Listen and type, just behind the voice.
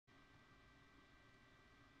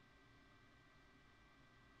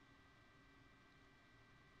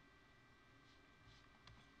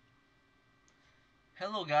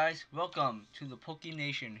Hello guys, welcome to the Poke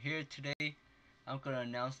Nation. Here today, I'm gonna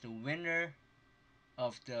announce the winner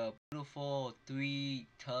of the beautiful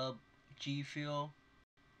 3-tub GFuel.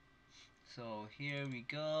 So here we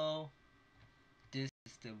go. This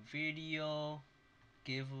is the video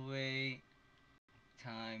giveaway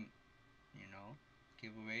time.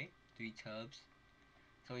 Giveaway 3 tubs.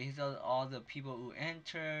 So here's all the people who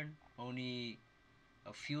entered. Only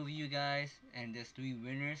a few of you guys, and there's 3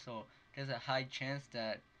 winners. So there's a high chance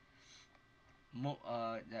that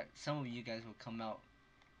that some of you guys will come out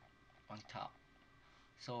on top.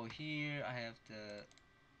 So here I have the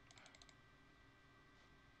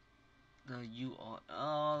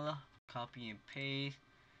URL, copy and paste,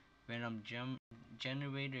 random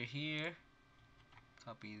generator here,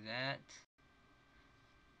 copy that,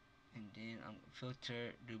 and then I'm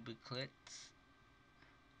filter duplicates,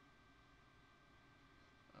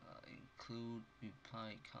 include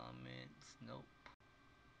reply comments, nope,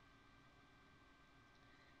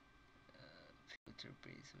 filter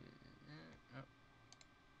base, nope.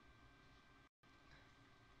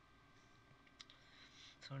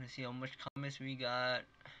 So let's see how much comments we got.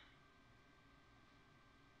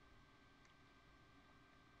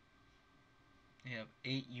 We have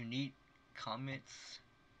 8 unique comments.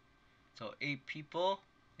 So 8 people,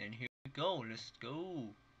 and here we go. Let's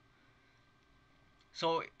go.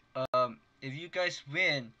 So if you guys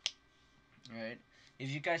win, right? If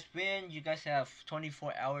you guys win, you guys have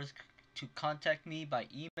 24 hours to contact me by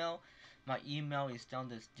email. My email is down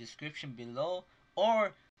the description below,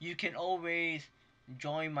 or you can always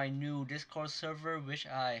join my new Discord server, which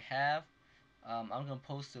I have. I'm gonna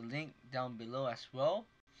post the link down below as well,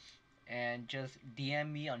 and just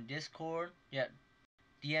DM me on Discord. Yeah,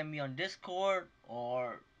 DM me on Discord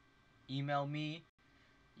or email me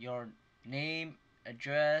your name,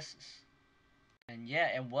 address, and yeah,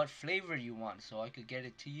 and what flavor you want, so I could get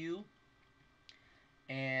it to you.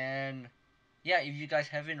 And yeah, if you guys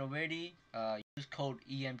haven't already, use code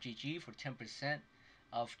EMGG for 10%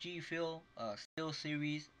 of GFuel Steel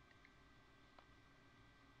Series.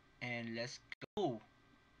 And let's go.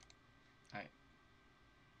 Alright.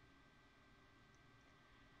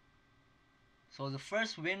 So the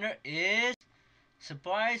first winner is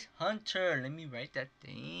Surprise Hunter. Let me write that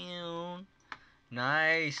down.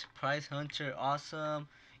 Nice, Prize Hunter, awesome.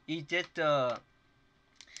 He did the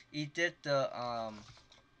he did the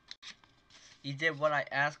he did what I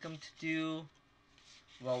asked him to do.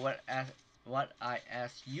 Well, what I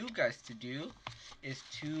asked you guys to do is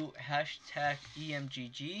to hashtag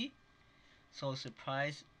EMGG. So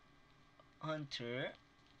Surprise Hunter,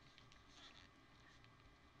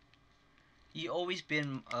 he always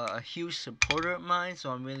been a huge supporter of mine,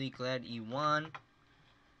 so I'm really glad he won.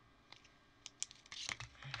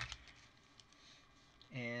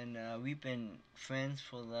 And we've been friends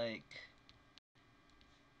for like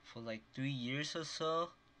 3 years or so.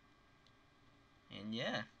 And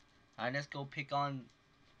yeah, alright, let's go pick on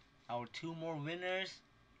our 2 more winners.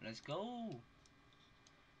 Let's go.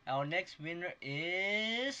 Our next winner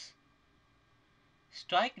is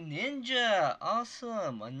Strike Ninja.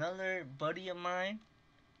 Awesome. Another buddy of mine.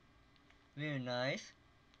 Very nice.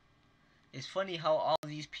 It's funny how all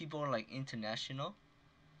these people are like international.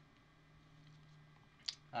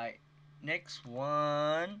 Alright, next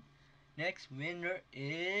one. Next winner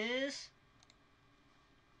is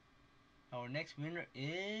our next winner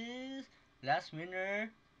is last winner.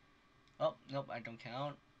 Oh, nope, I don't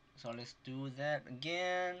count. So let's do that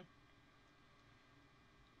again.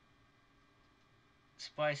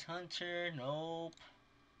 Spice Hunter, nope.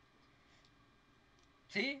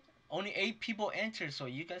 See? Only 8 people entered, so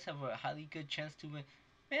you guys have a highly good chance to win.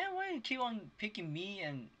 Man, why do you keep on picking me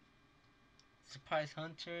and Surprise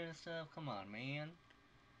Hunter and stuff? Come on, man.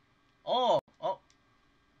 Oh, oh,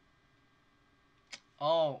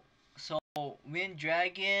 oh. So, Wind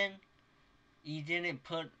Dragon, he didn't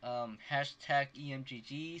put hashtag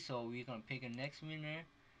EMGG, so we're gonna pick a next winner.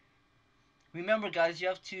 Remember, guys, you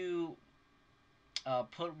have to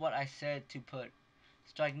put what I said to put.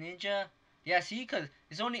 Strike Ninja. Yeah, see, because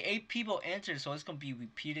it's only 8 people entered, so it's gonna be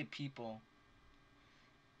repeated people.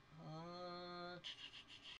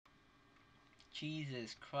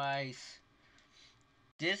 Jesus Christ.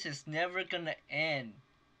 This is never gonna end,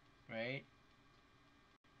 right?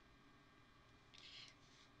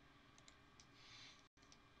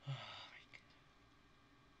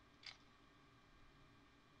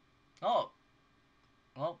 Oh,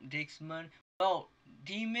 oh, Dixman. Well,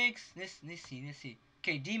 D-Mix. Let's see.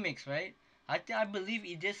 Okay, D-Mix, right? I believe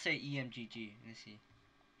he did say EMGG. Let's see.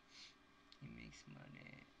 He makes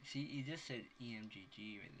money. See, he just said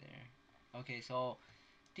EMGG right there. Okay, so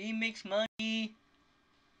D-Mix money.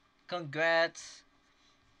 congrats.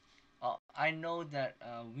 I know that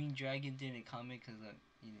Wing Dragon didn't comment because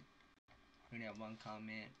you only have one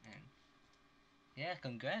comment, and yeah,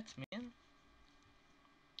 congrats, man.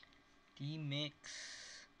 D-Mix.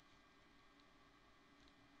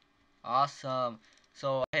 Awesome.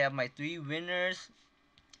 So I have my 3 winners.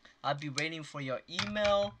 I'll be waiting for your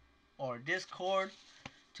email or Discord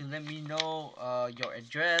to let me know your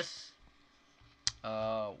address,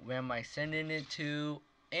 where am I sending it to,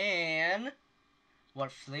 and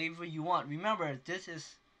what flavor you want. Remember, this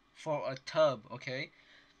is for a tub, okay?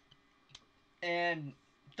 And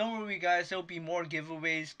don't worry, guys, there'll be more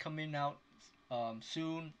giveaways coming out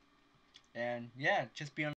soon. And yeah,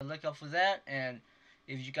 just be on the lookout for that. And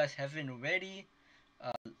if you guys haven't already,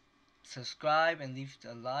 uh, subscribe and leave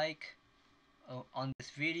a like on this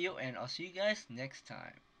video. And I'll see you guys next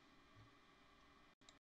time.